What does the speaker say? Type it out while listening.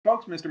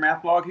folks, Mr.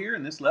 Mathblog here,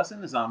 and this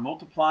lesson is on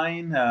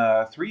multiplying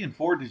 3 and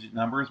 4 digit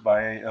numbers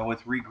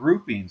with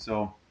regrouping.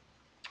 So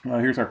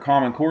here's our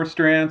common core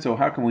strand. So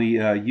how can we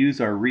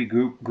use our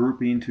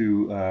regrouping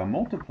to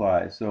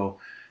multiply? So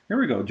here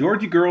we go.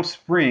 Georgie Girl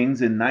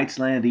Springs in Knights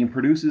Landing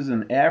produces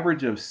an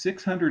average of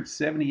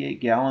 678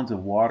 gallons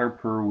of water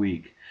per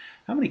week.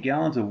 How many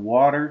gallons of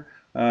water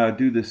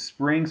do the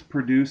springs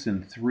produce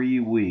in 3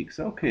 weeks?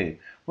 Okay,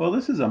 well,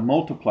 this is a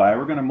multiply.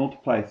 We're going to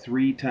multiply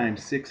 3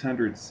 times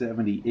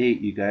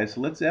 678, you guys.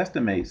 So let's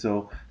estimate.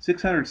 So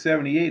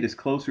 678 is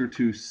closer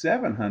to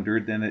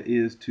 700 than it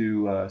is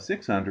to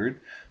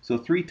 600. So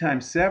 3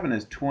 times 7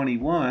 is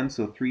 21.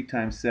 So 3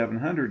 times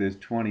 700 is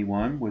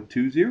 21 with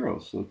 2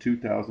 zeros. So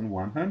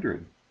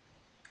 2,100.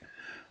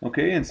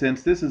 Okay, and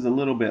since this is a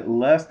little bit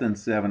less than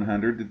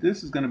 700,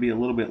 this is going to be a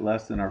little bit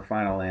less than our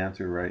final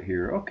answer right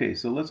here. Okay,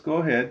 so let's go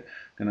ahead.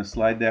 I'm going to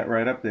slide that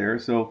right up there.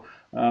 So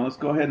let's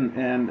go ahead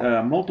and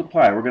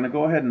multiply. We're going to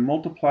go ahead and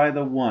multiply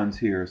the ones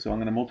here. So I'm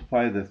going to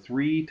multiply the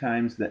 3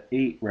 times the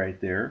 8 right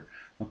there.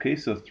 Okay,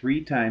 so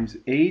 3 times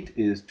 8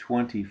 is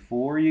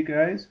 24, you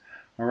guys.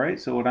 All right,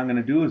 so what I'm going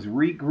to do is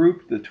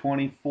regroup the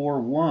 24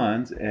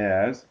 ones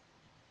as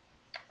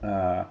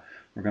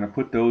we're going to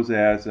put those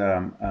as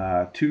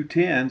 2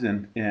 tens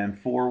and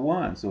 4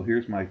 ones. So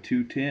here's my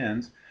 2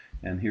 tens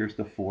and here's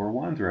the 4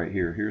 ones right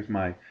here. Here's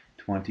my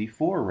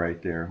 24 right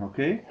there,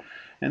 okay?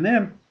 And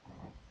then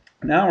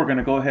now we're going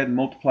to go ahead and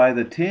multiply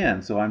the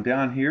 10. So I'm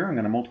down here, I'm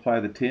going to multiply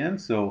the 10.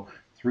 So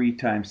 3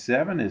 times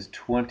 7 is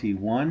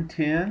 21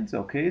 tens,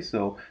 okay?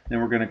 So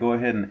then we're going to go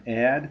ahead and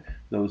add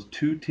those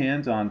 2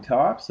 tens on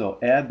top. So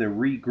add the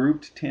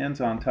regrouped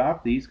tens on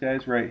top, these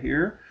guys right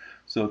here.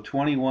 So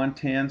 21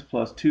 tens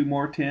plus 2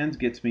 more tens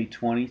gets me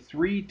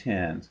 23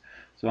 tens.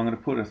 So I'm going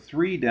to put a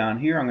 3 down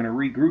here. I'm going to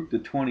regroup the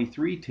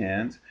 23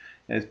 tens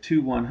as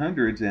 2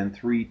 100s and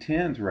 3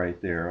 tens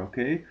right there,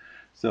 okay?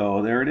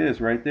 So there it is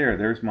right there.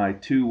 There's my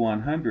 2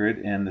 100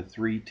 and the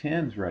 3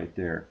 tens right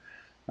there.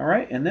 All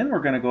right, and then we're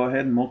going to go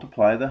ahead and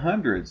multiply the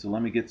hundreds. So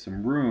let me get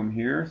some room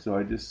here. So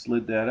I just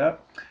slid that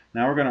up.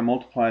 Now we're going to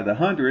multiply the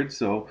hundreds.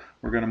 So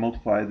we're going to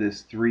multiply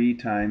this 3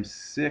 times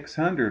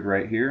 600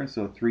 right here.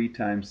 So 3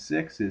 times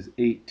 6 is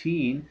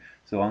 18.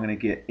 So I'm going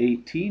to get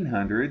 18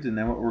 hundreds. And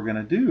then what we're going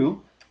to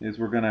do is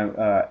we're going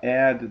to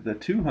add the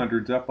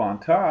 200s up on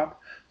top.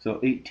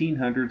 So 18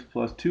 hundreds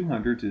plus 2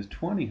 hundreds is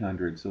 20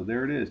 hundreds. So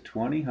there it is,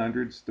 20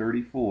 hundreds,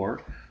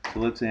 34. So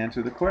let's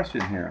answer the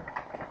question here.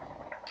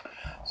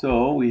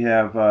 So we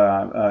have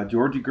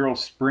Georgie Girl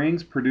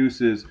Springs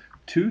produces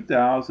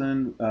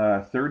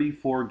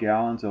 2,034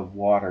 gallons of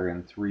water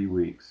in 3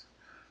 weeks.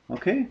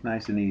 Okay,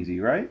 nice and easy,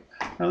 right?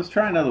 Now let's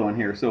try another one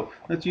here. So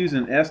let's use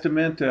an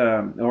estimate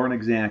or an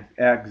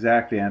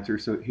exact answer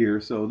here.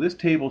 So this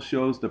table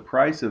shows the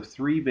price of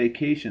 3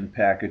 vacation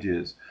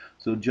packages.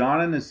 So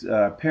John, his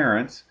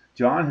parents,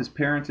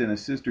 and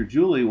his sister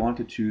Julie want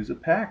to choose a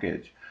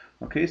package.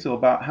 Okay, so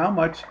about how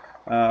much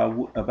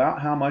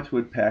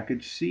would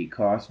package C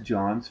cost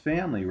John's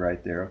family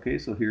right there? Okay,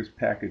 so here's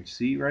package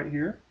C right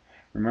here.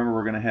 Remember,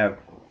 we're going to have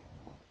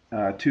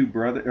two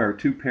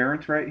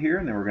parents right here,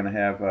 and then we're going to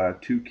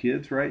have 2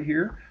 kids right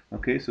here.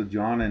 Okay, so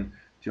John and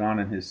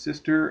his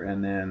sister,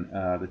 and then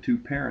the 2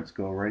 parents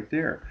go right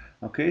there.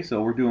 Okay,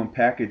 so we're doing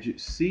package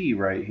C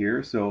right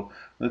here. So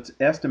let's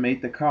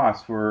estimate the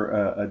cost for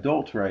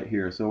adults right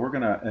here. So we're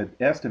going to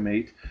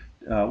estimate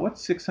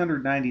what's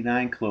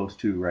 699 close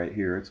to right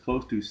here? It's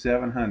close to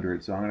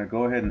 700. So I'm going to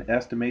go ahead and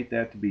estimate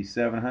that to be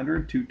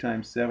 700. 2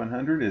 times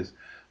 700 is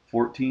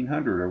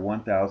 1,400 or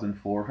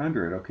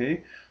 1,400,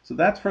 okay? So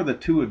that's for the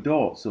 2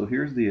 adults. So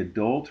here's the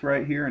adults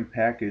right here in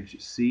package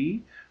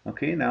C.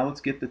 Okay, now let's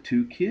get the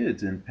 2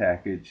 kids in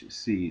package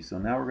C. So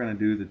now we're going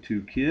to do the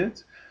 2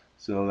 kids.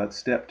 So that's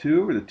step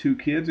 2, where the 2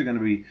 kids are going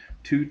to be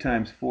 2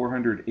 times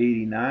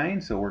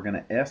 489. So we're going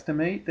to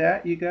estimate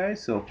that, you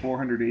guys. So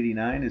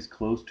 489 is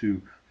close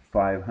to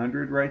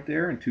 500 right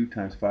there, and 2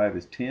 times 5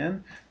 is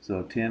 10,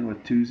 so 10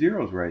 with 2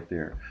 zeros right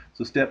there.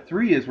 So step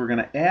 3 is we're going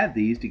to add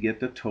these to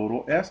get the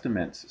total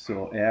estimates.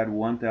 So add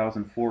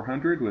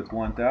 1,400 with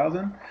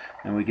 1,000,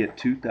 and we get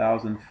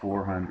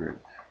 2,400.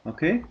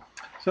 Okay,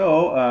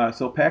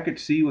 so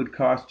package C would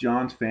cost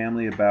John's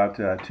family about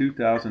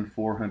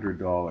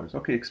 $2,400.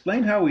 Okay,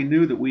 explain how we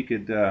knew that we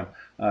could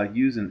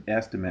use an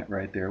estimate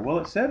right there. Well,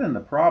 it said in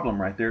the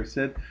problem right there, it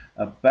said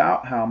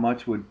about how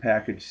much would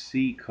package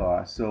C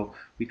cost. So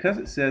because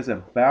it says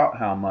about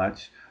how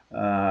much,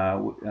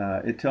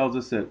 it tells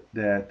us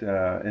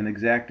that an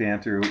exact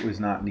answer was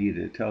not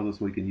needed. It tells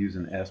us we can use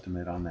an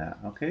estimate on that.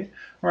 Okay.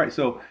 All right.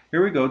 So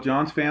here we go.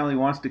 John's family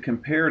wants to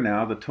compare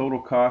now the total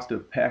cost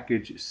of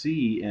package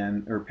C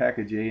or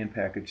package A and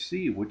package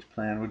C. Which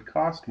plan would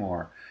cost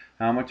more?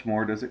 How much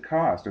more does it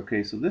cost?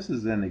 Okay. So this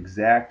is an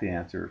exact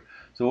answer.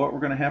 So what we're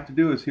going to have to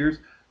do is here's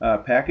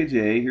package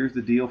A. Here's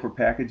the deal for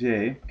package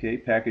A. Okay.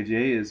 Package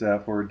A is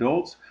for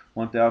adults.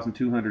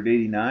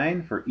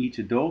 1,289 for each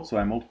adult, so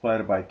I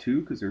multiplied it by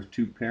 2 because there's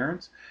 2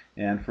 parents.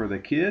 And for the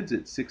kids,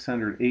 it's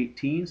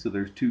 618, so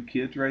there's 2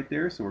 kids right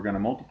there. So we're going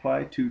to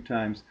multiply 2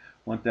 times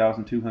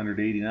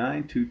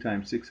 1,289, 2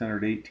 times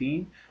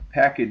 618,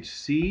 Package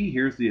C,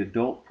 here's the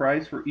adult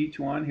price for each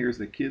one. Here's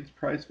the kids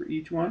price for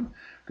each one. I'm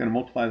going to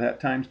multiply that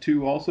times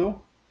 2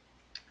 also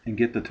and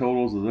get the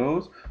totals of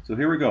those. So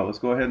here we go. Let's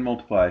go ahead and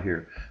multiply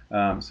here.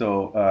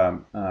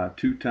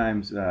 2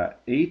 times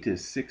 8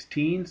 is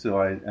 16.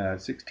 So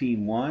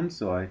 16 ones.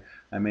 So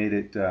I made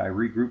it, I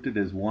regrouped it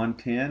as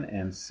 110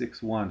 and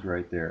 6 ones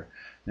right there.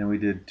 Then we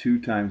did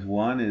 2 times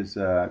 1 is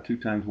 2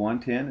 times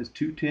 110 is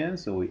 210.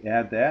 So we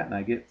add that and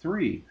I get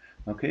 3.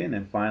 Okay, and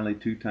then finally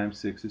 2 times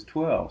 6 is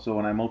 12. So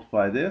when I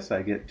multiply this,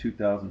 I get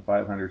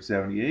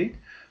 2,578.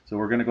 So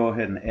we're going to go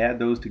ahead and add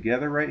those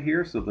together right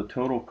here. So the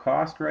total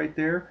cost right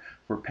there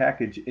for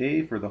package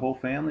A for the whole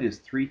family is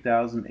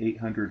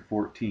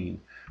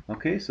 3,814.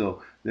 Okay,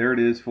 so there it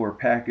is for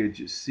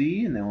package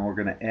C, and then we're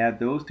going to add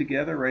those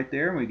together right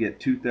there, and we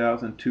get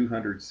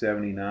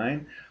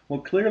 2,279. Well,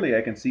 clearly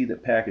I can see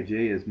that package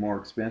A is more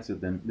expensive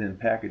than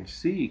package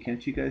C.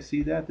 Can't you guys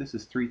see that? This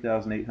is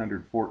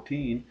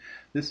 3,814.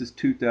 This is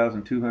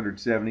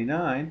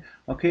 2,279.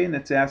 Okay, and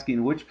it's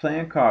asking which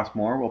plan costs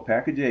more. Well,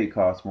 package A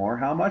costs more.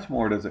 How much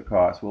more does it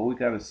cost? Well, we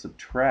got to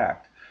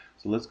subtract.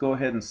 So let's go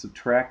ahead and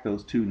subtract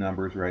those two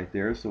numbers right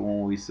there. So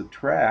when we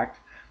subtract,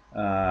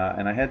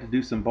 and I had to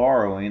do some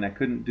borrowing. I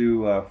couldn't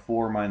do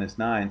 4 minus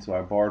 9, so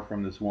I borrowed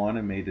from this 1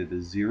 and made it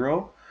a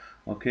 0.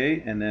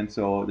 Okay, and then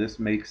so this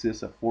makes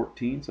this a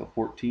 14. So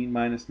 14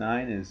 minus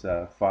 9 is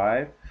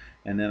 5.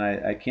 And then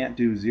I can't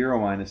do 0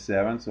 minus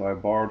 7, so I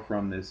borrowed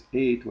from this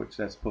 8, which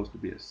that's supposed to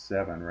be a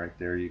 7 right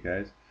there, you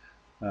guys.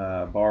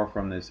 Borrow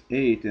from this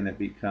 8, and it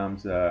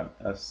becomes a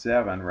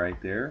 7 right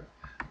there.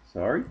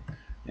 Sorry.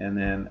 And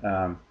then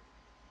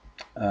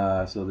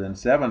so then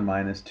 7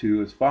 minus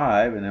 2 is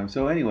 5, and then,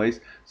 so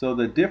anyways, so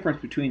the difference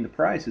between the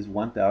price is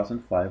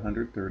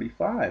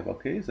 1,535.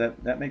 Okay, does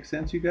that make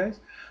sense, you guys?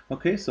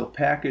 Okay, so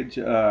package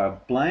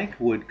blank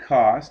would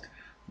cost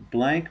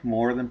blank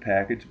more than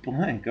package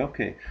blank.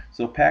 Okay,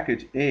 so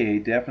package A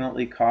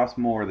definitely costs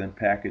more than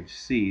package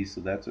C,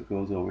 so that's what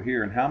goes over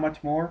here. And how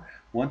much more?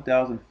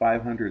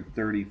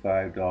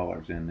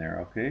 $1,535 in there.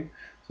 Okay,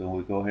 so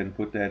we'll go ahead and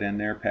put that in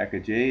there.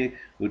 Package A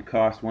would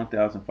cost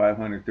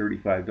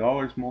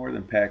 $1,535 more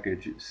than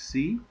package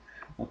C.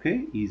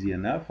 Okay, easy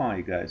enough, huh,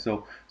 you guys?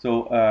 So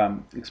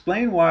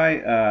explain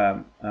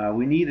why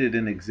we needed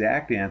an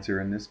exact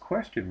answer in this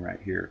question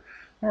right here.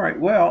 All right,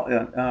 well,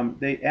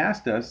 they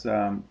asked us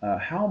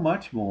how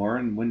much more,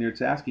 and when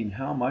it's asking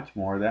how much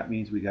more, that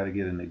means we got to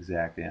get an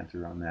exact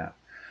answer on that.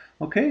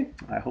 Okay,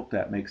 I hope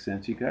that makes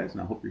sense, you guys,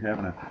 and I hope you're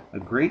having a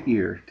great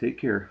year. Take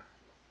care.